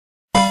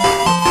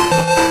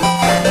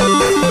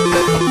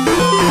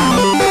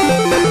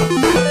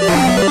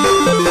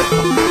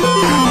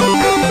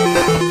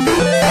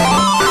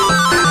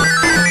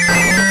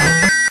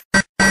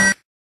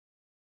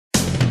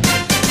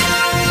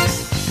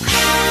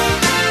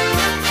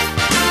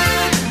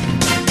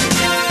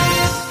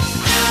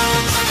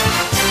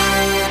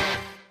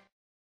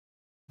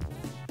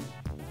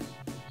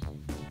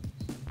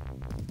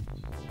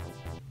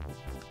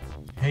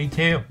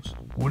Tails,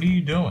 what are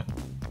you doing?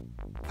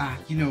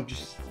 You know,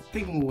 just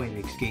thinking of a way to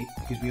escape,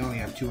 because we only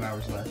have 2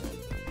 hours left.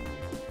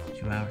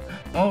 2 hours?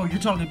 Oh, you're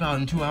talking about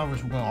in 2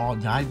 hours we're gonna all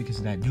die because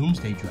of that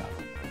Doomsday Drop.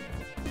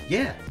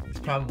 Yeah. It's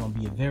probably gonna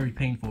be a very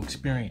painful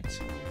experience.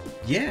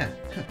 Yeah.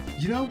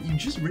 You know, you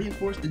just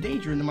reinforced the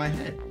danger into my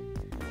head.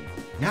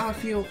 Now I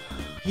feel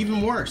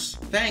even worse.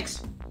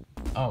 Thanks.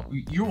 Oh,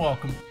 you're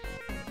welcome.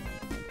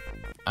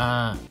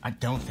 I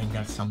don't think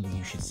that's something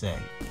you should say.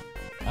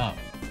 Oh.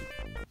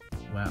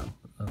 Wow.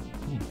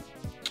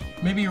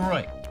 Maybe you're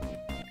right.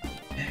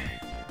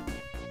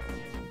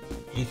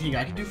 Anything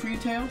I can do for you,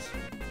 Tails?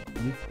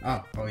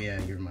 Oh yeah,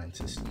 you're my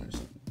assistant or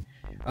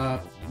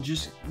something.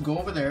 Just go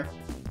over there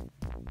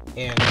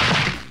and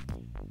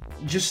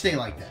just stay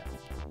like that.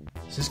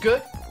 Is this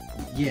good?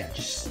 Yeah,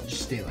 just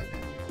stay like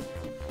that.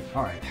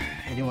 Alright,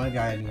 anyone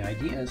got any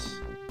ideas?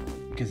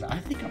 Because I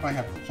think I might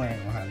have a plan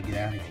on how to get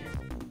out of here.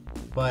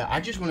 But I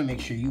just want to make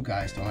sure you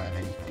guys don't have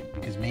anything,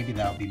 because maybe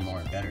that'll be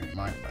more better than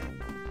my plan.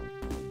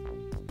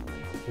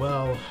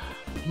 Well,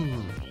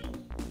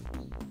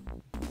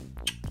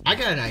 I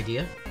got an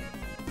idea.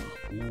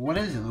 What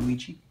is it,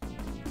 Luigi?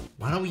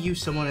 Why don't we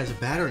use someone as a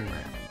battering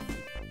ram?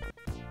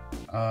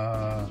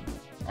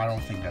 I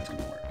don't think that's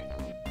gonna work.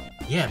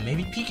 Yeah,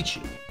 maybe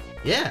Pikachu.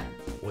 Yeah.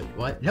 Wait,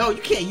 what? No,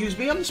 you can't use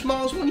me. I'm the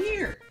smallest one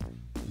here.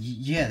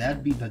 Yeah,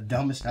 that'd be the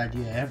dumbest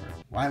idea ever.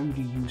 Why would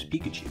you use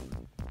Pikachu?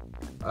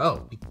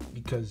 Oh,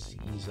 because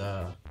he's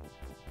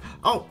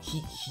oh,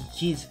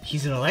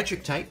 he's an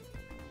electric type.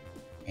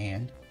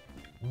 And?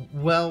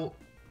 Well,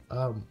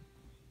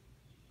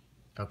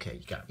 okay,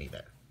 you got me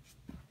there.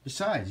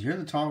 Besides, you're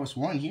the tallest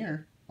one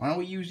here. Why don't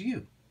we use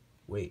you?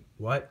 Wait,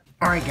 what?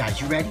 Alright guys,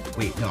 you ready?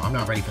 Wait, no, I'm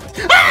not ready for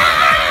this.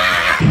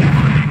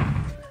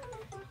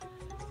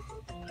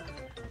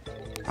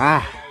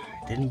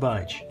 Didn't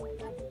budge.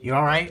 You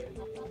alright?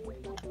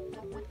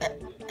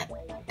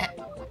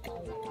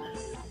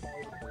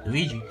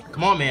 Luigi,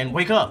 come on man,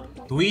 wake up.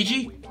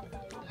 Luigi?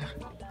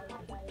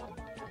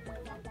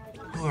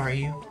 Who are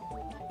you?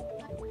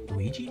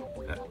 Luigi?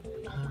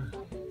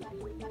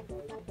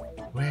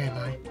 Where am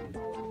I?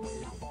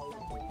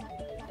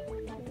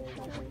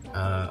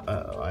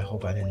 I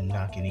hope I didn't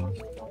knock any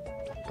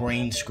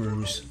brain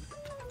screws.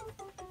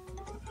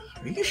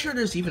 Are you sure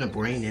there's even a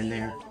brain in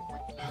there?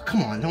 Oh,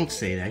 come on, don't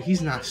say that.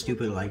 He's not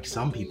stupid like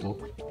some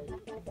people.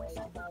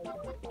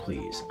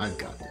 Please, I've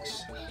got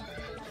this.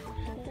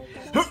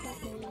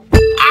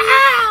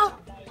 Ow!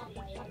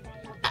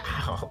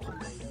 Ow.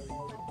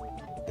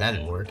 That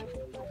didn't work.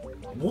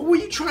 What were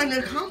you trying to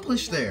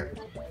accomplish there?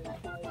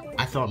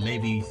 I thought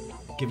maybe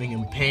giving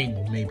him pain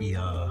would maybe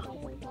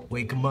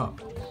wake him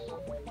up.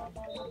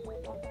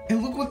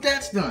 And look what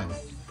that's done.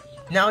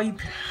 Now he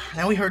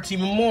hurts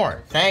even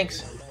more.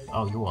 Thanks.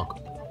 Oh, you're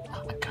welcome.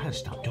 I gotta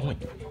stop doing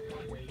it.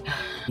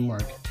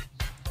 Mark.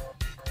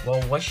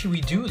 Well, what should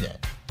we do then?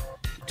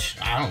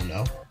 I don't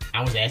know.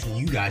 I was asking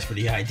you guys for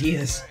the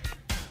ideas.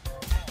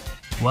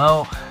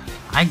 Well,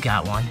 I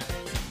got one.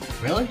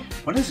 Really?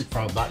 What is it,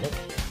 Frogotnik?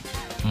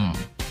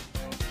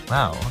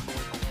 Well,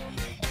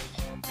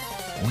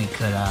 we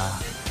could,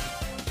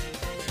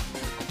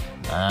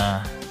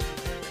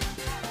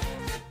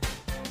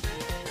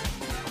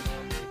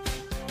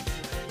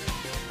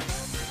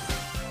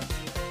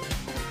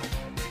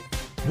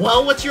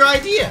 Well, what's your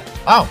idea?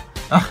 Oh,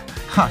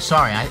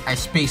 sorry, I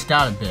spaced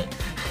out a bit.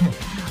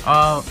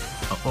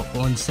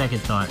 On second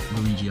thought,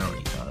 Luigi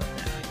already thought of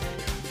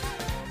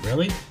that.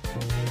 Really?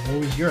 What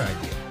was your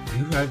idea?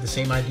 You had the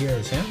same idea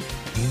as him?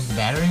 Use the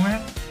battering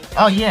ram?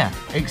 Oh yeah,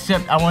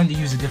 except I wanted to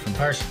use a different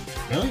person.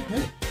 Really?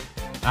 Who?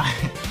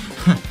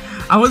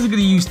 I wasn't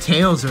gonna use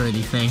Tails or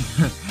anything.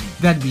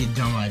 That'd be a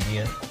dumb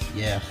idea.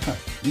 Yeah,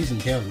 using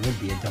Tails would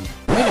be a dumb.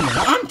 Wait a minute,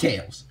 I'm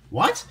Tails.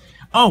 What?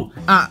 Oh,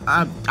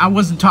 I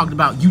wasn't talking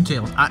about you,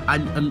 Tails.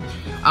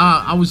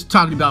 I was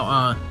talking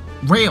about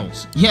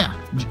rails. Yeah,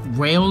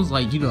 rails,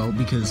 like, you know,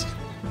 because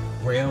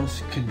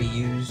rails could be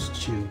used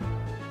to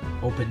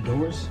open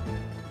doors.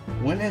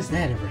 When has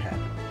that ever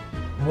happened?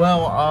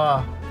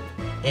 Well,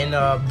 in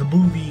the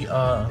movie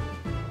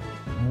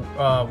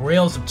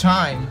Rails of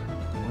Time,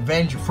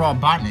 Revenge of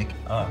Frogotnik.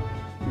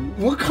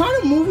 What kind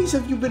of movies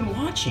have you been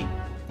watching?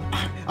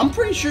 I'm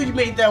pretty sure you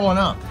made that one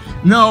up.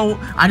 No,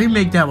 I didn't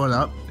make that one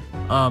up.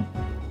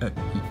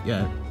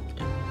 Yeah.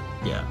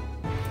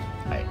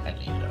 I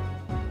made it up.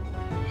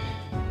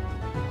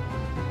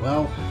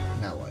 Well,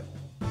 now what?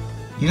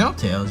 You know,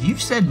 Tails,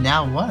 you've said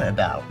 "now what"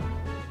 about.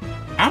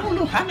 I don't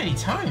know how many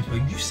times,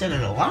 but you said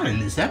it a lot in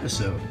this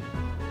episode.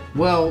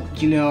 Well,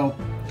 you know,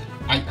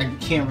 I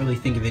can't really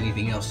think of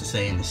anything else to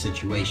say in this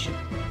situation.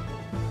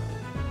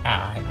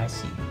 I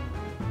see.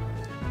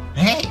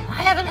 Hey,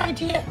 I have an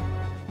idea.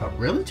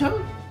 Really,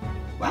 Toad?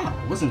 Wow,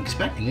 I wasn't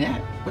expecting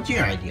that. What's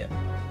your idea?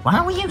 Why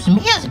don't we use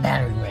me as a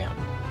battering ram?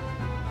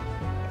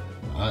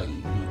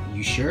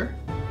 You sure?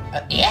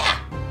 Yeah.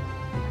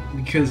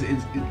 Because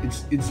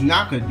it's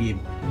not going to be a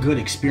good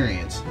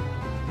experience.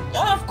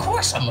 Oh, of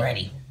course I'm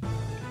ready.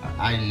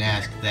 I didn't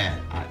ask that.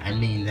 I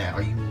mean that.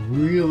 Are you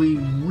really,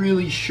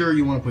 really sure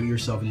you want to put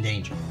yourself in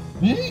danger?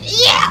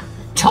 Yeah,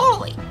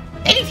 totally.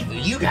 Anything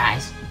you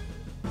guys.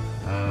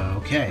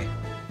 Okay.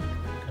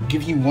 I'm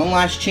giving you one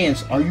last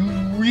chance. Are you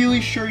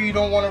really sure you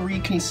don't want to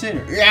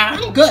reconsider? Yeah,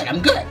 I'm good.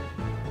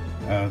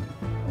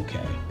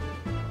 Okay.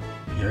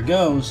 Here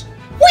goes.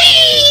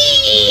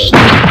 Whee!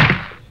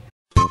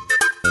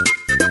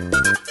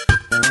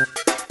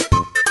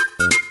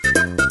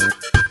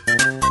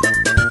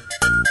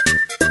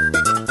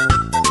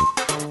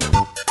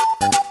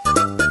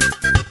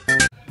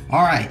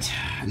 Alright,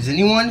 does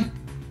anyone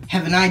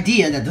have an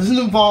idea that doesn't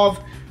involve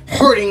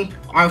hurting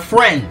our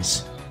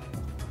friends?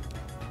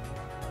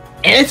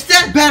 And if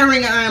that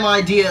battering ram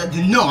idea,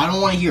 then no, I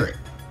don't want to hear it.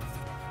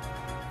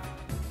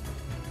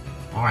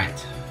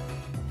 Alright.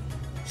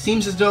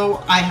 Seems as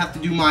though I have to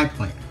do my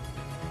plan.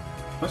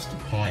 What's the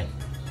point?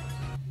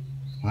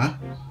 Huh?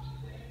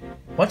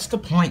 What's the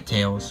point,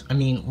 Tails? I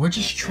mean, we're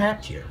just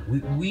trapped here.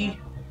 We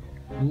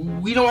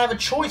don't have a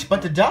choice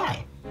but to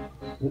die.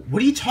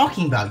 What are you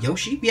talking about,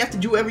 Yoshi? We have to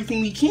do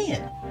everything we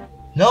can.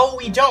 No,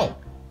 we don't.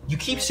 You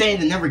keep saying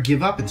to never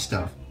give up and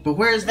stuff, but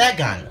where has that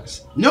gotten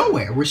us?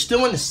 Nowhere. We're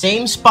still in the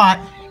same spot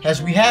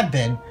as we have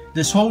been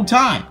this whole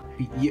time.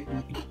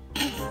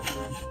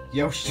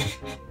 Yoshi.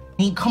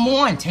 I mean, come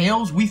on,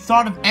 Tails. We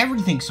thought of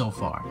everything so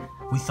far.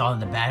 We thought of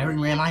the battering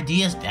ram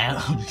ideas.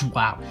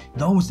 Wow,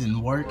 those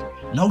didn't work.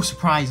 No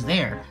surprise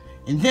there.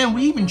 And then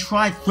we even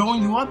tried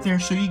throwing you up there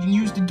so you can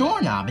use the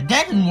doorknob, and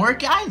that didn't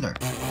work either.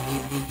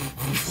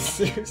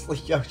 Seriously,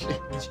 Yoshi.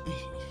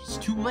 It's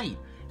too late.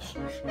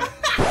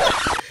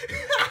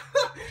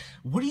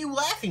 What are you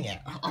laughing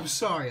at? I'm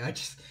sorry,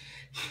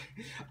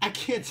 I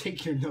can't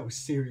take your no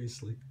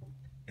seriously.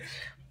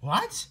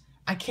 What?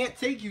 I can't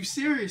take you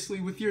seriously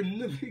with your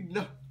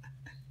no.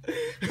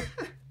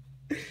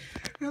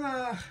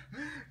 Man,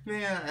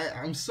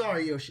 I'm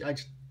sorry, Yoshi.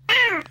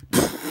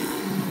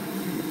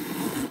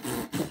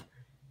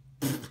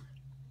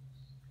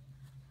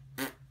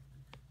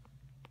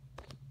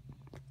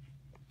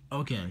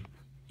 Okay,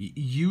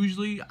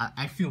 usually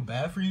I feel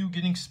bad for you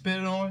getting spit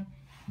on,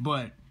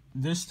 but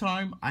this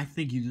time I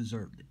think you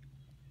deserved it.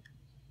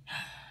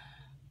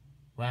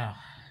 Wow,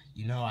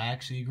 you know, I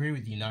actually agree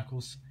with you,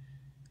 Knuckles.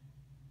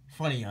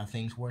 Funny how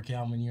things work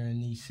out when you're in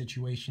these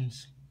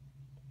situations.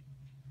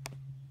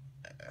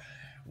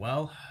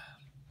 Well,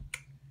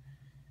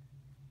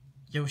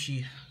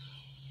 Yoshi,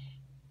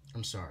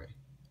 I'm sorry,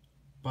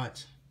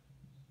 but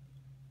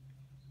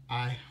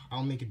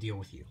I'll make a deal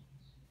with you.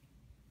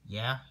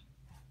 Yeah?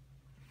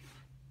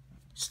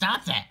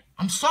 Stop that!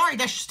 I'm sorry,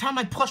 that's just how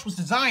my plush was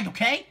designed,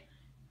 okay?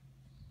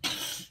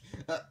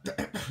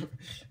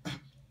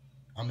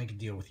 I'll make a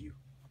deal with you.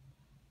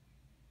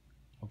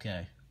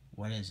 Okay,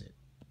 what is it?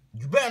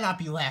 You better not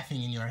be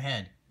laughing in your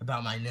head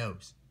about my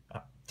nose.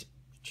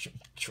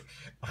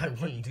 I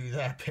wouldn't do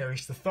that,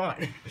 perish the thought.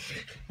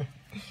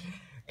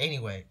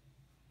 Anyway,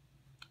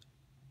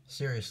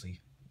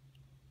 seriously,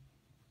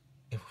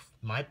 if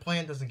my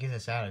plan doesn't get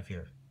us out of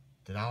here,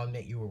 then I'll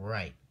admit you were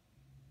right.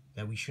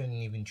 That we shouldn't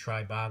even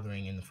try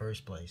bothering in the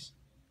first place.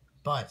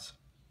 But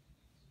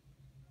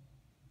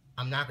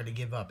I'm not going to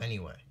give up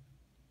anyway.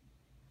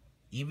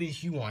 Even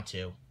if you want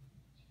to,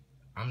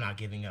 I'm not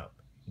giving up.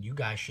 You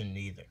guys shouldn't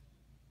either.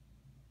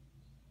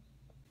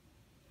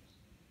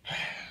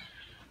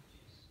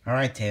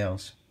 Alright,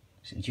 Tails.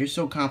 Since you're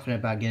so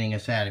confident about getting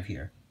us out of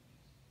here,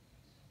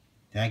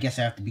 then I guess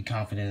I have to be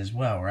confident as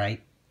well,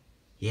 right?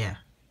 Yeah.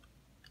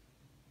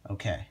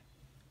 Okay.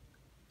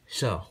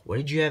 So, what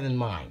did you have in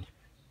mind?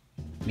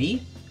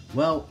 Me?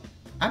 Well,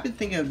 I've been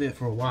thinking of it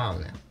for a while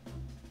now.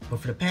 But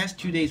for the past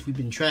 2 days we've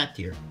been trapped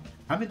here,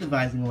 I've been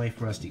devising a way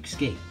for us to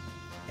escape.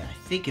 And I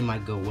think it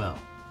might go well.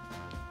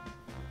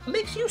 What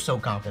makes you so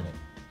confident?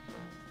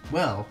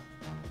 Well,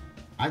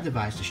 I've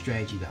devised a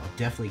strategy that will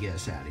definitely get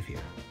us out of here.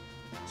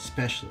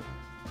 Especially.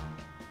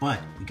 But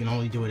we can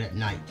only do it at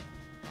night.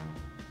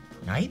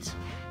 Night?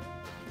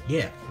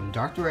 Yeah, when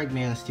Dr. Eggman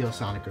and Steel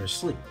Sonic are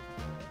asleep.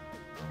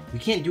 We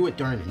can't do it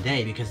during the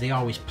day because they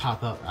always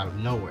pop up out of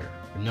nowhere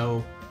for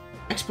no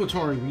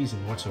explanatory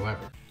reason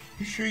whatsoever.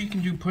 You sure you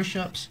can do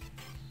push-ups?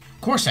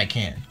 Of course I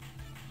can.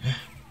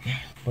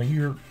 But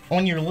you're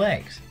on your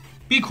legs.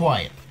 Be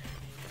quiet.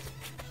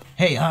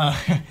 Hey,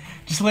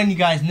 just letting you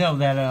guys know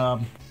that,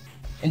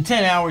 in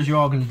 10 hours you're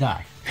all gonna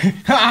die.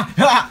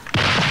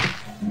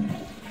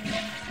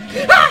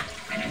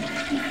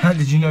 How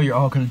did you know you're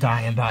all gonna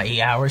die in about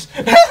 8 hours?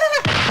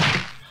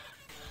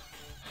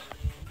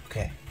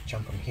 Okay,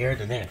 jump from here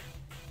to there.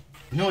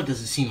 I know it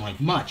doesn't seem like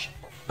much,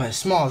 but as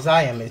small as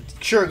I am, it's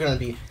sure gonna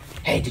be.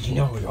 Hey, did you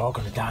know we're all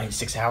gonna die in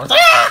 6 hours?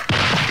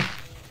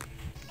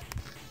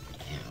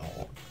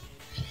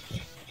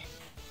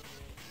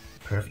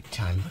 Perfect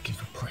time looking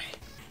for prey.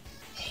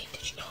 Hey,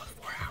 did you know in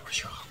 4 hours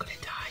you're all gonna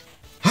die?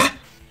 Huh?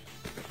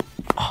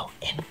 Oh,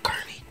 and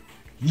Kirby.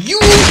 You!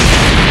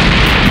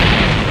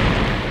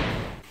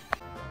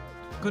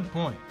 Good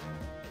point.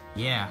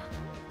 Yeah.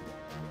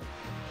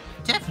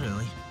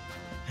 Definitely.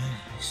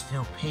 It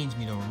still pains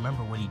me to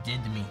remember what he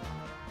did to me.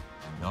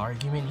 No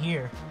argument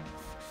here.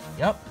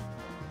 Yup.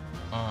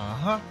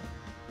 Uh-huh.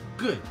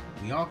 Good.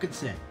 We all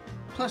consent.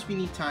 Plus, we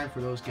need time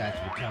for those guys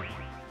to recover.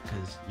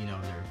 Because, you know,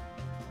 they're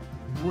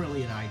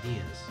brilliant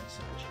ideas and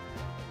such.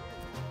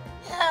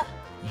 Yeah,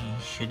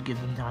 you should give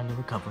them time to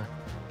recover.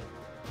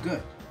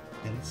 Good.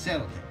 Then it's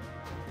settled then.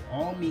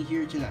 All meet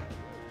here tonight.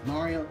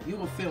 Mario, you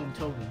will film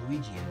Toad and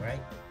Luigi in, right?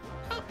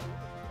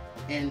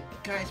 And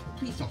guys,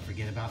 please don't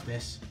forget about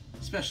this.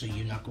 Especially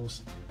you,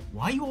 Knuckles.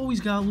 Why you always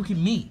gotta look at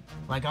me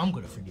like I'm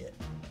gonna forget?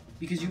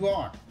 Because you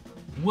are.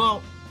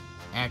 Well,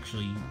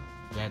 actually,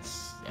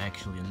 that's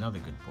actually another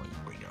good point you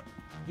bring up.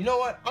 You know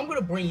what? I'm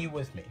gonna bring you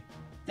with me.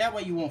 That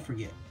way you won't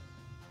forget.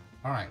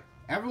 Alright,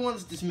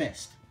 everyone's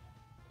dismissed.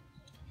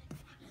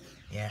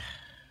 Yeah.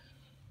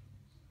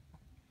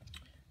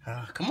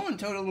 Come on,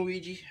 Toad and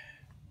Luigi.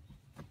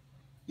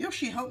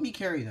 Yoshi, help me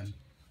carry them.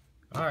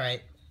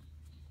 Alright.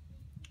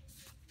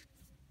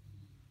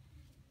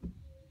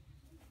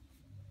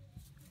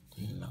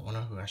 I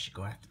wonder who I should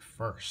go after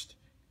first.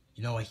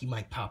 You know what? He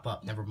might pop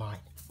up. Never mind.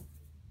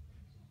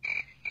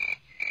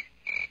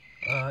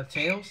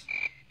 Tails?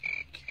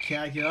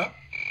 Can I get up?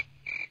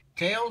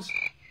 Tails?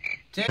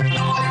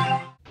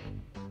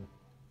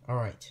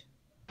 Alright.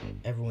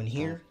 Everyone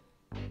here?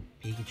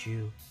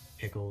 Pikachu,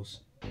 Pickles,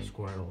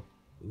 Squirtle,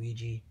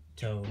 Luigi,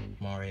 Toad,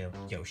 Mario,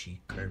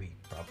 Yoshi, Kirby,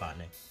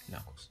 Robotnik,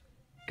 Knuckles.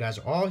 You guys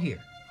are all here.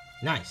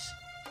 Nice.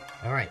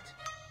 Alright.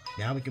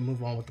 Now we can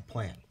move on with the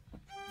plan.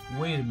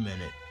 Wait a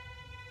minute.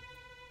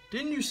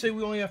 Didn't you say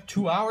we only have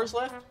 2 hours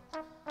left?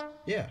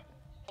 Yeah.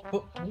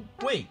 But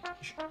wait,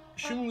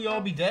 shouldn't we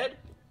all be dead?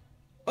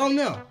 Oh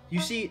no, you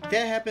see,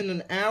 that happened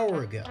an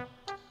hour ago.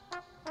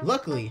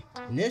 Luckily,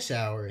 in this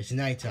hour, it's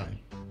nighttime.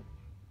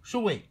 So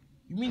wait,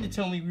 you mean to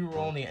tell me we were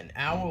only an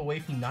hour away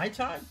from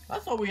nighttime? I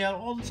thought we had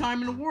all the time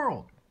in the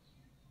world.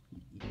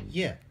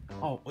 Yeah.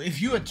 Oh,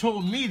 if you had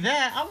told me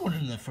that, I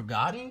wouldn't have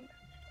forgotten.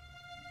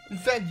 In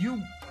fact,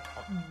 you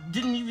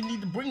didn't even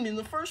need to bring me in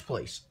the first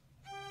place.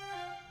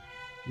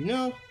 You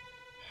know,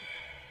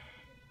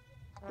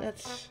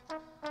 that's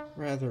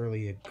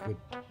ratherly a good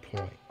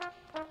point.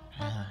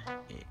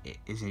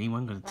 Is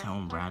anyone going to tell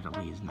him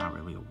ratherly is not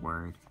really a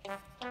word?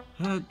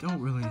 Don't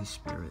ruin the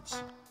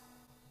spirits.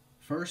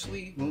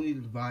 Firstly, we'll need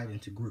to divide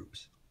into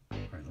groups.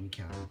 Alright, let me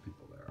count how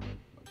people there are.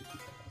 1, 2, 3, 4,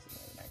 5, 6,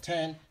 7, 8,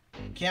 9,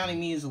 10. Counting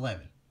me is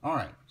 11.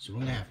 Alright, so we're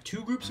going to have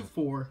 2 groups of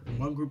 4 and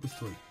 1 group of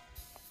 3.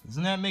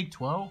 Doesn't that make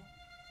 12?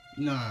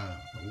 No.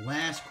 The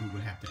last group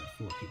would have to have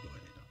 4 people in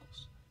it,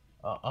 Knuckles.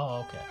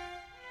 Oh, okay.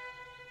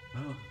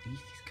 Well, he's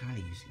kind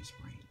of using his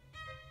brain.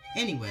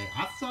 Anyway,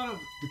 I've thought of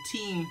the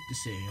team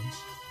decisions.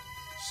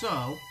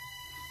 So,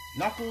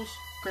 Knuckles,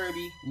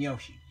 Kirby, and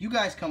Yoshi, you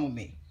guys come with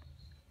me.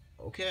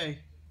 Okay.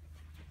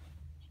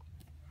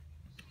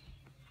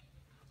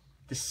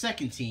 The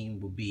second team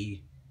will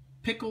be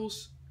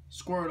Pickles,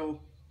 Squirtle,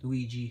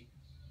 Luigi,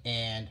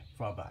 and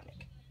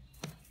Robotnik.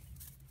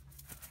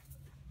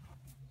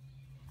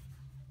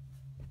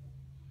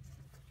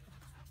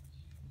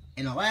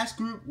 And the last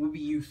group will be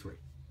you 3.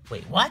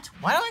 Wait, what?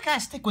 Why do I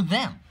gotta stick with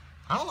them?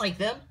 I don't like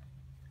them.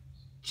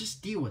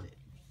 Just deal with it.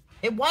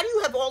 And why do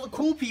you have all the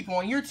cool people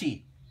on your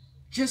team?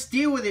 Just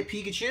deal with it,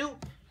 Pikachu.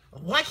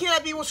 Why can't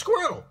I be with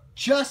Squirtle?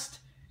 Just...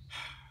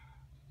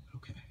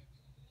 Okay.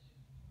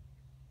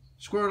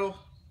 Squirtle.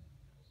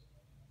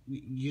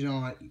 You know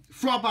what?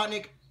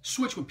 Robotnik,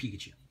 switch with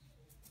Pikachu.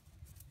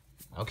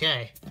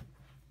 Okay.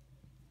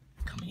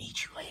 Come and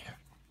eat you later.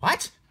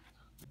 What?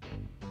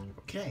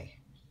 Okay.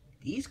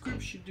 These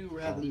groups should do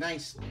rather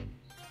nicely.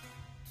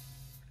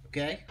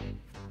 Okay?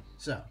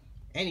 So,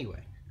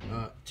 anyway.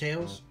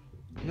 Tails,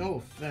 no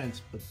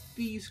offense, but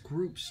these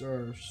groups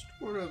are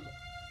sort of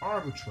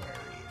arbitrary,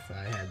 if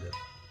I had to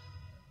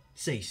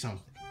say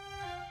something.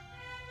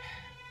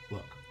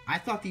 Look, I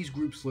thought these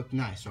groups looked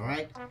nice,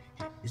 alright?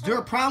 Is there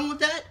a problem with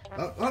that?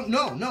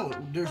 No,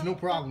 there's no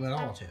problem at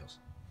all, Tails.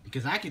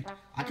 Because I could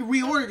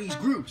reorder these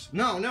groups.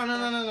 No,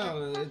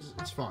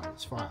 it's fine,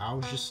 I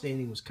was just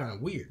stating it was kind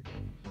of weird.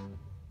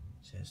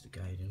 Says the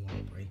guy who didn't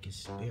want to break his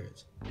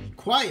spirits. Be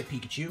quiet,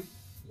 Pikachu.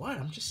 What?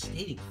 I'm just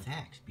stating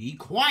facts. Be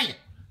quiet!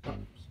 Oh,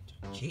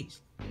 jeez.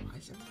 Why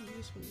is everybody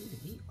this way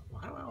to me?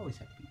 Why do I always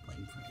have to be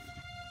blamed for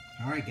everything?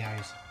 Alright,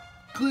 guys.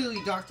 Clearly,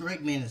 Dr.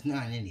 Eggman is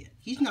not an idiot.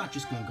 He's not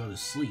just going to go to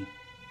sleep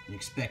and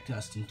expect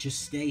us to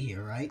just stay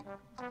here, right?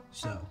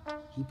 So,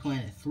 he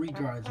planted 3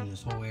 guards in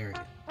this whole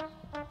area.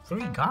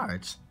 3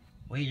 guards?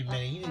 Wait a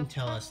minute, you didn't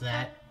tell us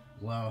that.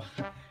 Well,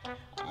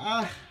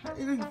 I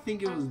didn't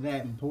think it was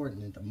that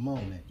important at the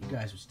moment. You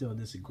guys were still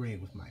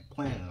disagreeing with my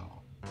plan and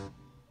all.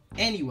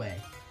 Anyway,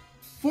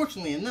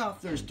 fortunately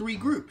enough, there's 3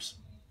 groups.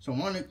 So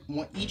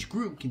each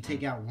group can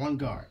take out 1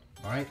 guard,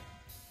 alright?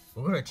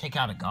 We're gonna take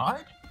out a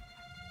guard?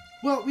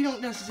 Well, we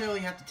don't necessarily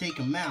have to take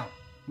him out.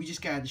 We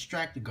just gotta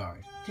distract the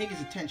guard. Take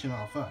his attention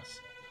off us.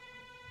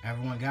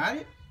 Everyone got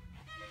it?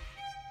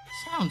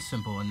 Sounds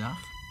simple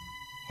enough.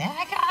 Yeah,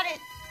 I got it.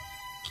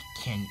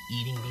 Can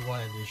eating be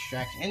one of the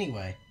distractions?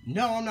 Anyway,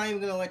 no, I'm not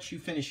even gonna let you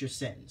finish your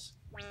sentence.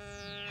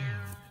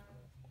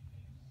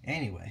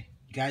 Anyway,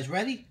 you guys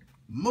ready?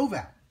 Move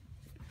out.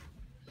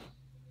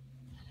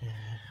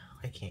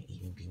 Why can't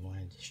eating be one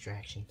of the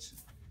distractions?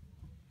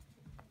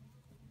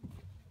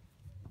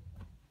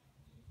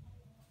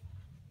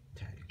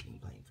 Tired of getting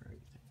blamed for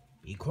everything.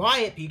 Be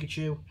quiet,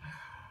 Pikachu.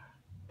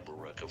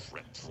 like a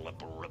friend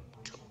flipper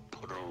up to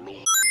put a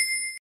loom.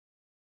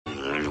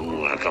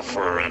 Like a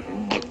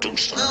friend, do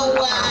some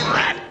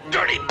rat,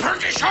 dirty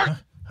perky shark.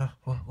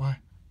 What?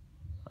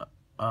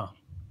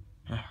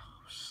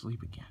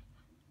 Sleep again.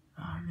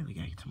 I really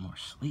gotta get some more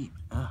sleep.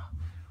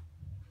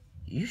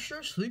 You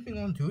sure sleeping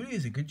on duty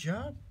is a good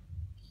job?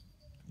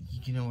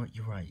 You know what?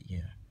 You're right. Yeah,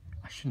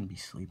 I shouldn't be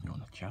sleeping on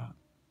the job.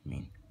 I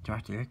mean,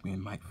 Dr. Ekman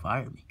might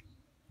fire me.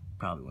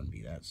 Probably wouldn't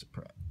be that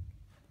surprised.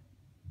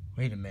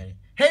 Wait a minute.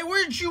 Hey,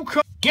 where'd you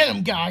come? Get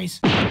him, guys!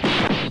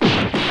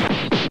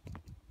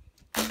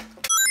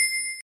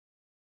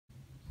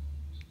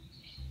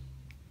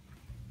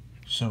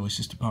 So, is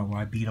this the part where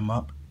I beat him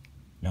up?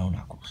 No,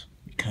 Knuckles.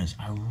 Because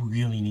I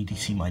really need to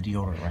see my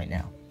deodorant right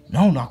now.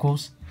 No,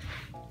 Knuckles!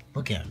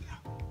 Look at him now.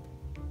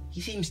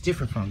 He seems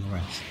different from the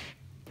rest.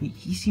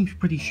 He seems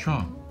pretty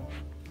strong.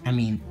 I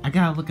mean, I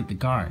gotta look at the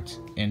guards,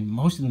 and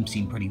most of them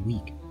seem pretty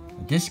weak.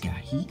 But this guy,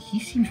 he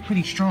seems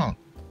pretty strong.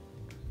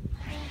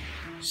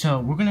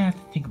 So, we're gonna have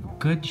to think of a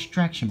good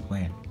distraction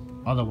plan.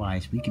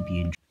 Otherwise, we could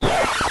be in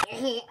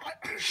trouble. I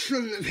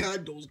shouldn't have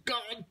had those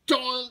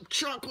goddamn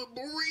chocolate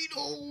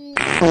burritos!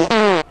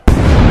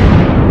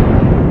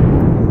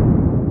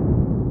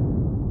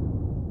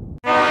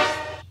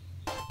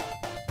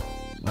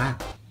 Wow.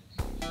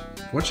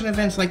 Fortunate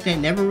events like that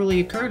never really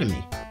occur to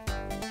me.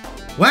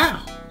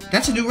 Wow,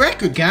 that's a new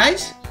record,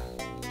 guys!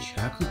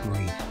 Chocolate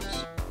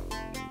burritos.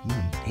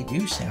 They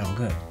do sound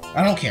good.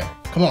 I don't care.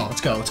 Come on,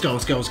 let's go.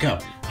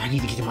 I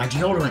need to get to my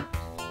deodorant.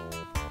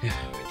 I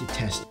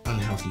detest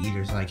unhealthy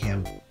eaters like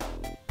him.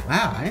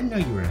 Wow, I didn't know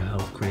you were a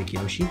health critic,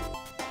 Yoshi.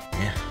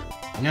 Yeah,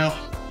 you know,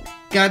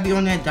 gotta be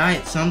on that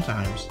diet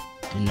sometimes.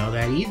 Didn't know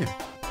that either.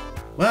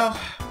 Well,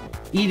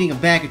 eating a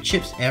bag of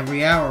chips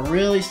every hour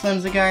really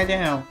slims the guy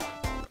down.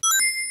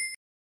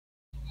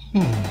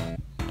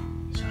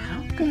 So how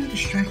are we gonna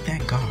distract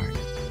that guard?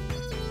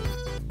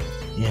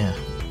 Yeah,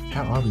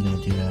 how are we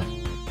gonna do that?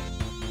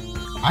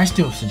 I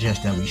still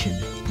suggest that we should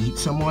eat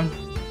someone.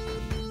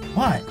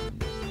 What?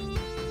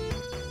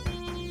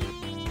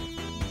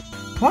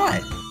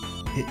 What?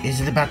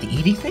 Is it about the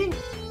eating thing?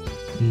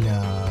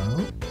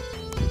 No,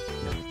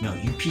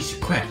 you piece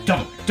of crap.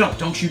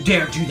 Don't you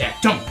dare do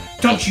that.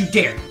 Don't you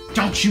dare.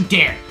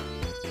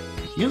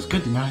 It feels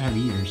good to not have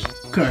ears.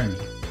 Kermit.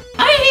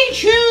 I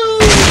hate you!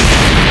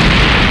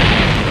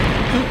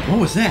 What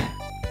was that?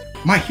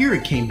 My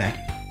hearing came back,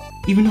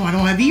 even though I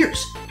don't have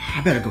ears.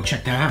 I better go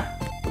check that out.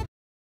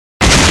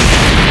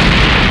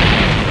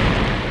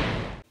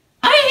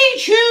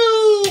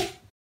 You!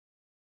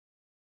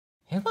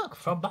 Hey, look,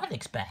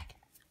 Robotic's back.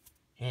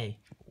 Hey,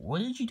 what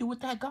did you do with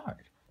that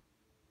guard?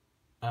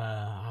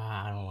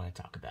 I don't want to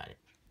talk about it.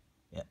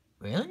 Yeah,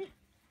 really?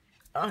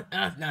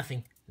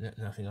 Nothing.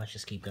 Nothing. Let's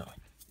just keep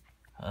going.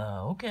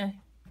 Okay.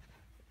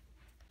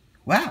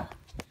 Wow,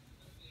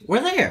 we're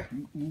there.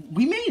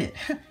 We made it.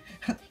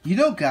 You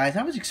know, guys,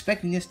 I was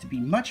expecting this to be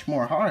much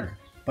more harder,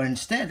 but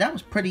instead, that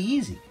was pretty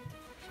easy.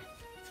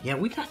 Yeah,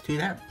 we got through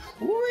that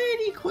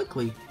pretty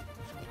quickly.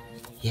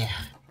 Yeah,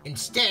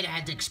 instead I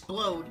had to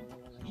explode.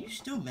 Are you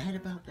still mad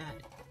about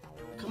that?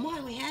 Come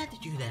on, we had to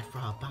do that for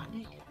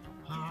Robotnik.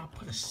 Oh,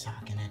 put a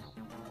sock in it.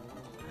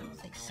 I don't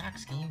think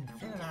socks can even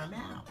fit in our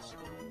mouths.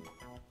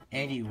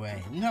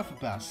 Anyway, enough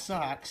about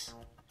socks.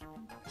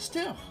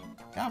 Still,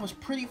 that was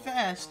pretty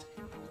fast.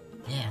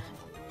 Yeah,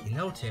 you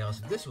know, Tails,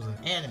 if this was an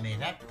anime,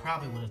 that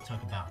probably would have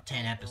took about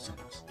 10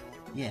 episodes.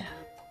 Yeah,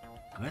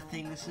 good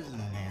thing this isn't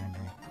an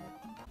anime.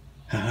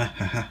 Ha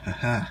ha ha ha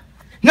ha.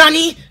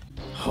 Nani?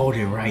 Hold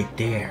it right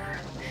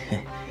there.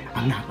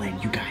 I'm not letting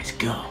you guys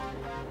go.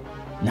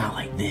 Not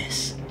like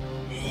this.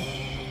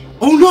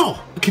 Oh no!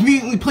 A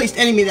conveniently placed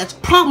enemy that's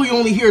probably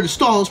only here to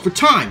stall us for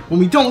time when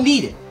we don't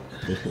need it.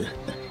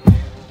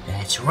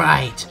 That's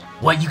right.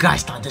 What, you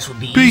guys thought this would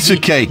be Piece easy?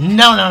 of cake.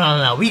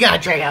 No. We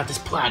gotta drag out this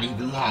plot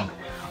even longer.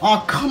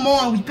 Oh, come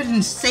on. We've been in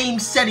the same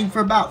setting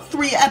for about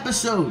 3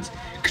 episodes.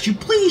 Could you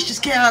please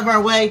just get out of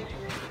our way?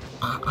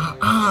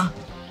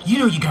 You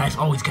know you guys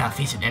always gotta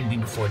face an enemy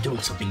before doing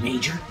something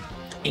major.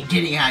 And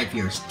getting out of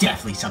here is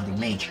definitely something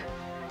major.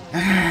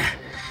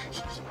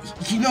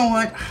 You know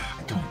what?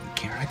 I don't even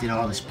care. I did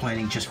all this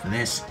planning just for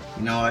this.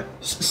 You know what?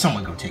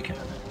 Someone go take care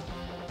of it.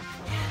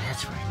 Yeah,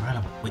 that's right. Run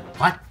away. Wait,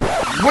 what?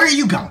 Where are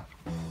you going?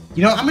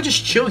 You know, I'm gonna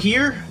just chill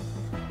here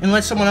and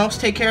let someone else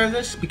take care of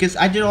this because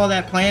I did all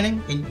that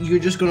planning and you're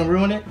just gonna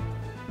ruin it?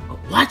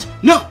 What?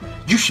 No!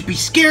 You should be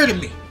scared of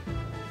me!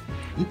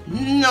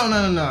 No.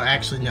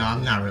 Actually, no,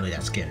 I'm not really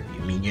that scared of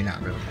you. I mean, you're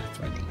not really that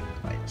threatening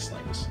by the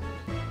slightest.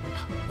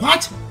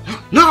 What?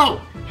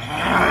 No!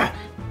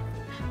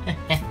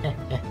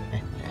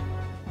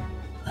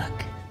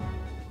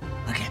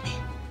 Look at me.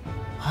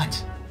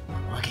 What?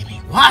 Look at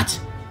me. What?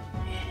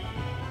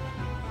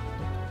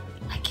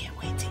 I can't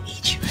wait to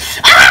eat you.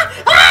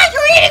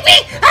 You're eating me!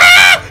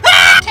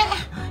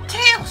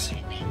 Tails!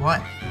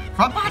 What?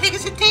 Robotic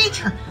is in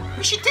danger.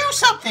 We should do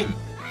something.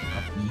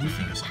 What do you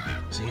think is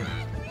happening? See you.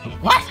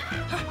 What?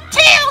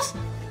 Tails!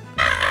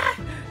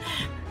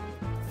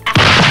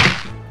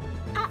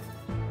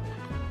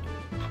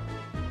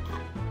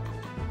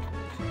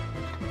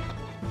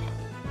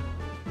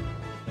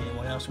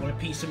 Tails want a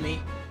piece of me?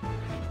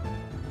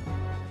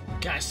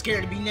 Guys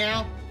scared of me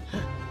now?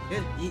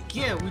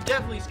 Yeah, we're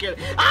definitely scared.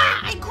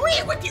 Ah, I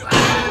agree with you!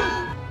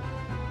 Ah!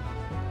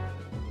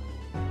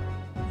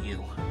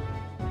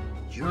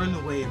 You're in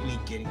the way of me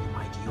getting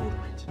my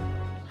deodorant.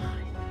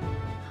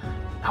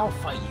 I'll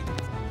fight you.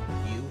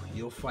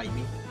 You'll fight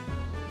me?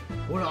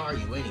 What are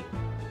you anyway?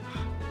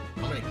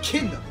 I'm gonna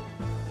kidnap.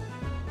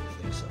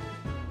 I think so.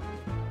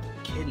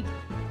 Kidnap?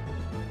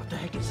 What the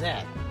heck is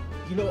that?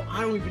 You know,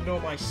 I don't even know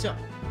myself.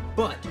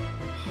 But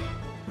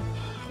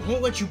I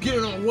won't let you get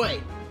in our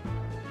way.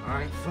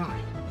 Alright,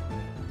 fine.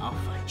 I'll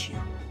fight you.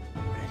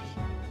 Ready?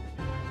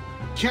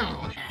 Count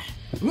on it.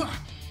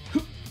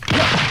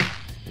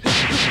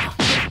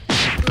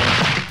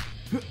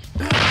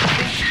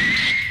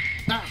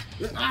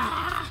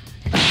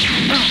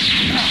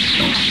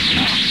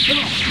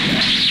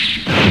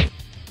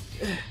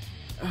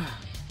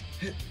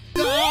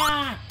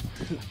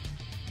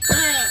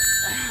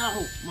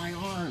 Ow, my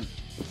arm.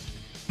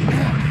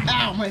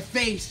 Ow, my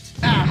face.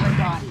 Ow, my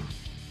body.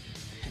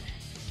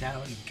 Is that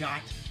all you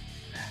got?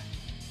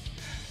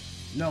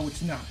 No,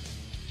 it's not.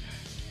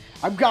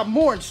 I've got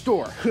more in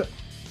store.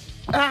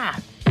 Ah!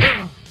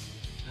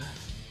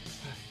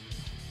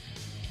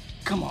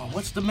 Come on,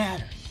 what's the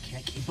matter?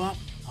 Can't keep up?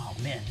 Oh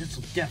man, this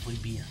will definitely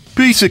be a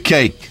piece of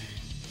cake.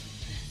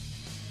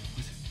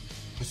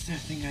 What's that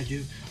thing I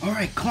do?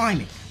 Alright,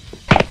 climbing.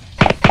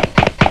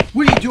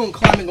 What are you doing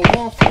climbing a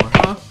wall for,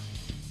 huh?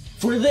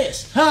 For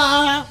this.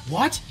 Ah!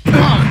 What?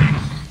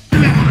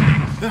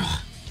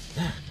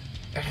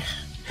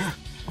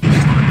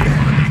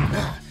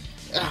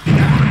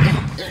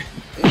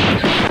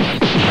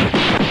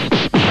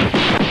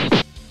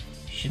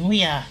 Shouldn't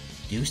we,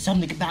 do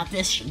something about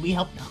this? Should we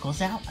help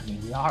Knuckles out? I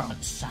mean, we are on the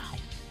side.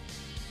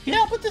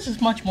 Yeah, but this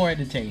is much more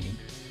entertaining.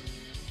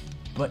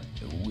 But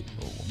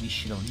we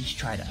should at least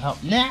try to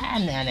help. Nah.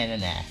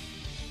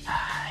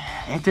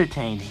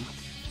 Entertaining.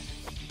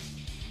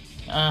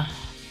 I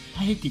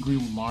hate to agree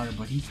with Mario,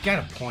 but he's got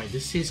a point.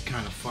 This is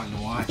kind of fun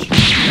to watch.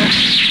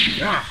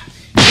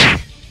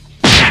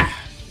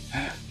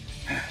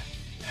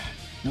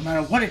 No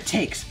matter what it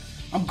takes,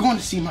 I'm going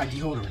to see my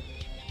deodorant.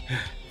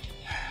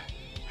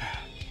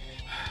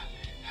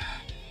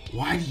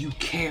 Why do you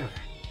care?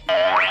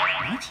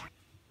 What?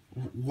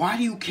 Why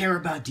do you care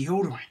about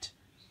deodorant?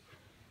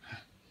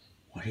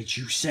 What did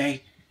you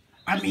say?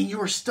 I mean,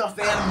 you're a stuffed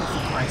animal,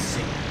 for Christ's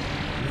sake.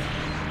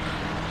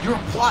 You're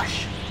a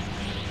plush.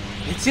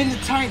 It's in the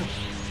title.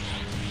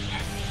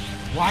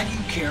 Why do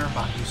you care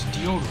about using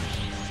deodorant?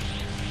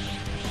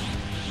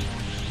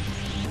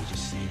 Did you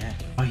just say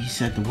that? Oh, he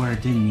said the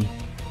word, didn't he?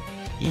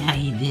 Yeah,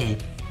 he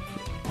did.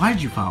 Why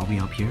did you follow me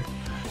up here?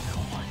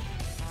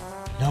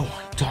 No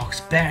one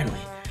talks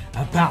badly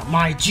about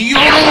my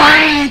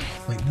deodorant!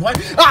 Wait, what?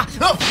 Ah!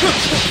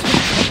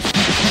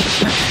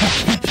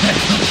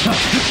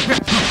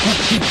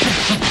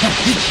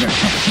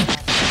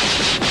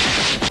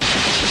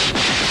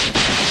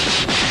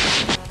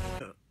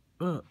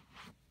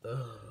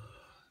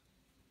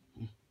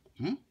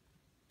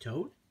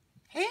 Toad?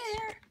 Hey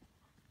there!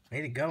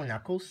 Way to go,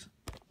 Knuckles.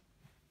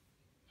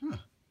 Huh.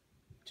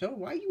 Toad,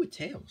 why are you with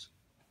Tails?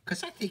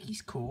 'Cause I think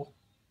he's cool.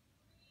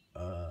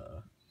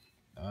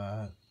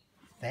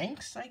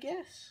 Thanks, I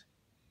guess?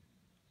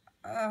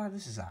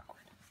 This is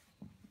awkward.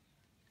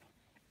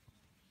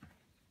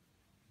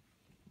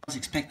 I was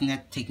expecting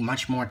that to take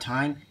much more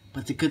time,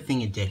 but it's a good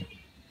thing it didn't.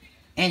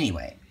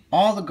 Anyway,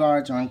 all the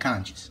guards are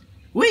unconscious.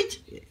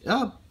 Wait!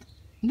 Not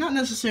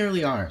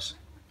necessarily ours.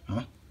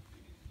 Huh?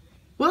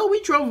 Well,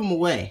 we drove him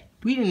away.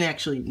 We didn't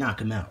actually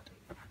knock him out.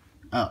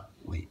 Oh,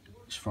 wait.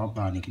 Is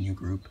Frogbotic in your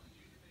group?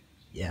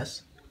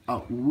 Yes?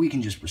 Oh, we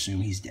can just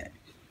presume he's dead.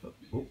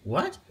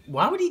 What?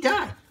 Why would he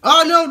die?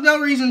 Oh, no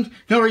reason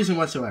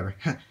whatsoever.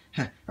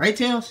 Right,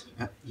 Tails?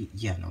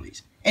 Yeah, no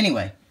reason.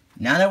 Anyway,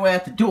 now that we're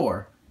at the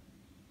door,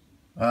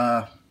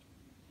 yeah,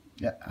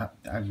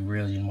 I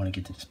really didn't want to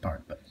get to this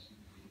part,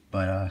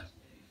 but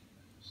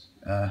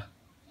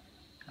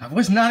I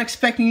was not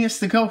expecting this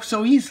to go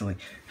so easily.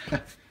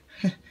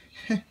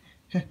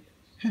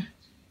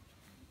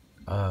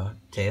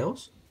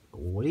 Tails?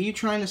 What are you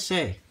trying to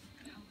say?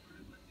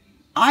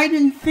 I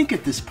didn't think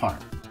of this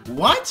part.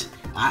 What?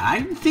 I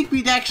didn't think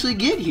we'd actually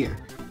get here.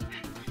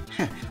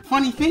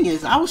 Funny thing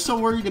is, I was so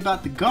worried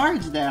about the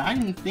guards that I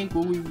didn't think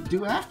what we would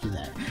do after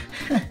that.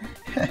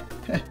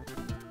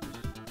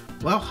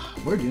 Well,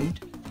 we're doomed.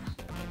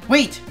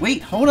 Wait,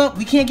 hold up.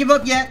 We can't give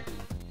up yet.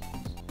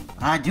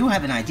 I do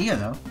have an idea,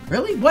 though.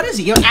 Really? What is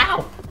it?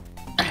 Ow!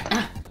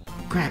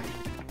 Grabbed it.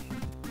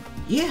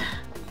 Yeah.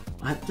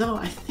 Though,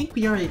 I think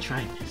we already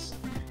tried this.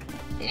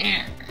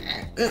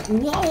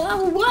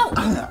 Whoa!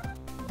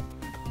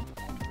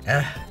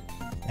 That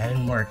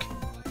didn't work.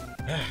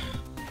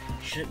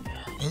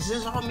 Is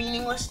this all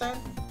meaningless then?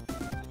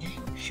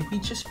 Should we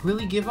just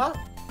really give up?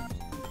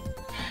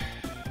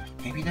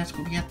 Maybe that's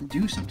what we have to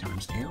do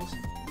sometimes, Tails.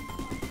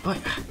 But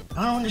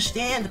I don't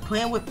understand. The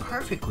plan went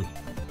perfectly.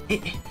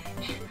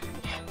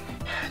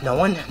 No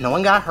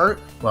one got hurt.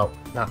 Well,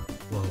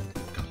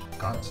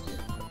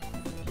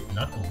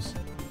 Knuckles.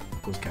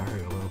 Knuckles got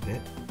hurt a little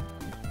bit.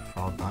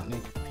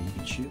 Frogotnik,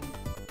 Pikachu.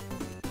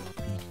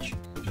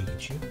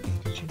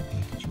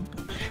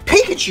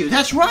 Pikachu,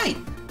 that's right!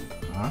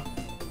 Huh?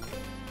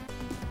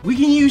 We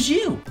can use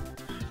you!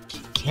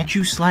 Can't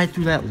you slide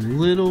through that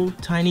little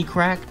tiny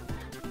crack?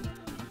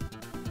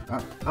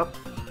 Up.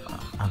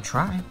 I'll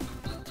try.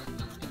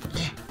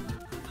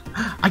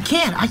 I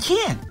can't!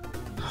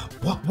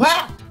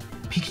 Wow!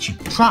 Pikachu,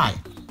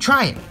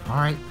 try it,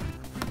 alright?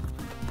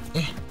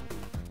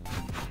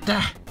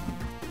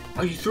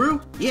 Are you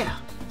through? Yeah,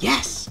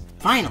 yes,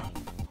 final.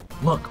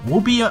 Look,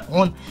 we'll be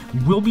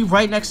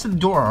right next to the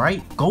door,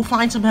 alright? Go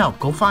find some help.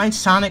 Go find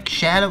Sonic,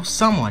 Shadow,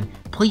 someone,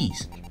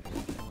 please.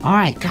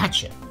 Alright,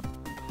 gotcha.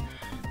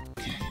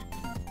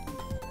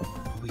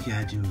 All we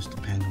gotta do is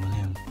depend on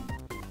him.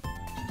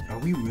 Are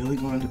we really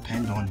gonna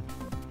depend on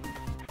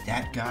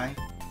that guy?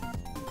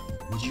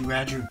 Would you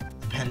rather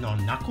depend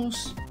on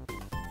Knuckles?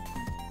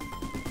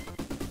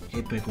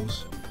 Hey,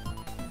 Pickles.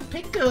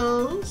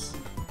 Pickles!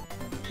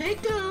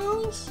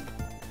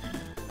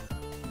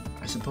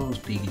 I suppose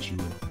Pikachu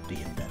would be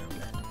a better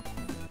bet.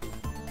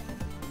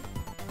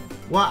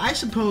 Well, I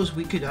suppose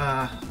we could,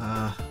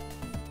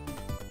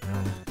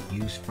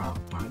 use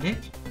Frogotnik.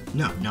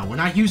 No, we're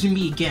not using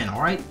me again,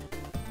 alright?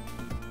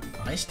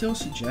 I still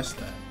suggest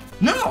that.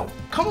 No!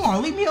 Come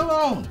on, leave me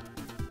alone!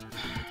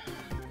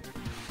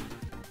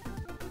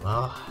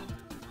 Well,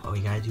 all we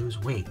gotta do is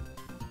wait.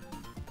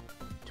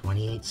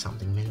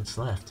 28-something minutes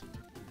left.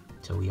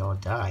 Till we all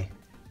die,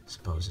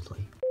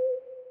 supposedly.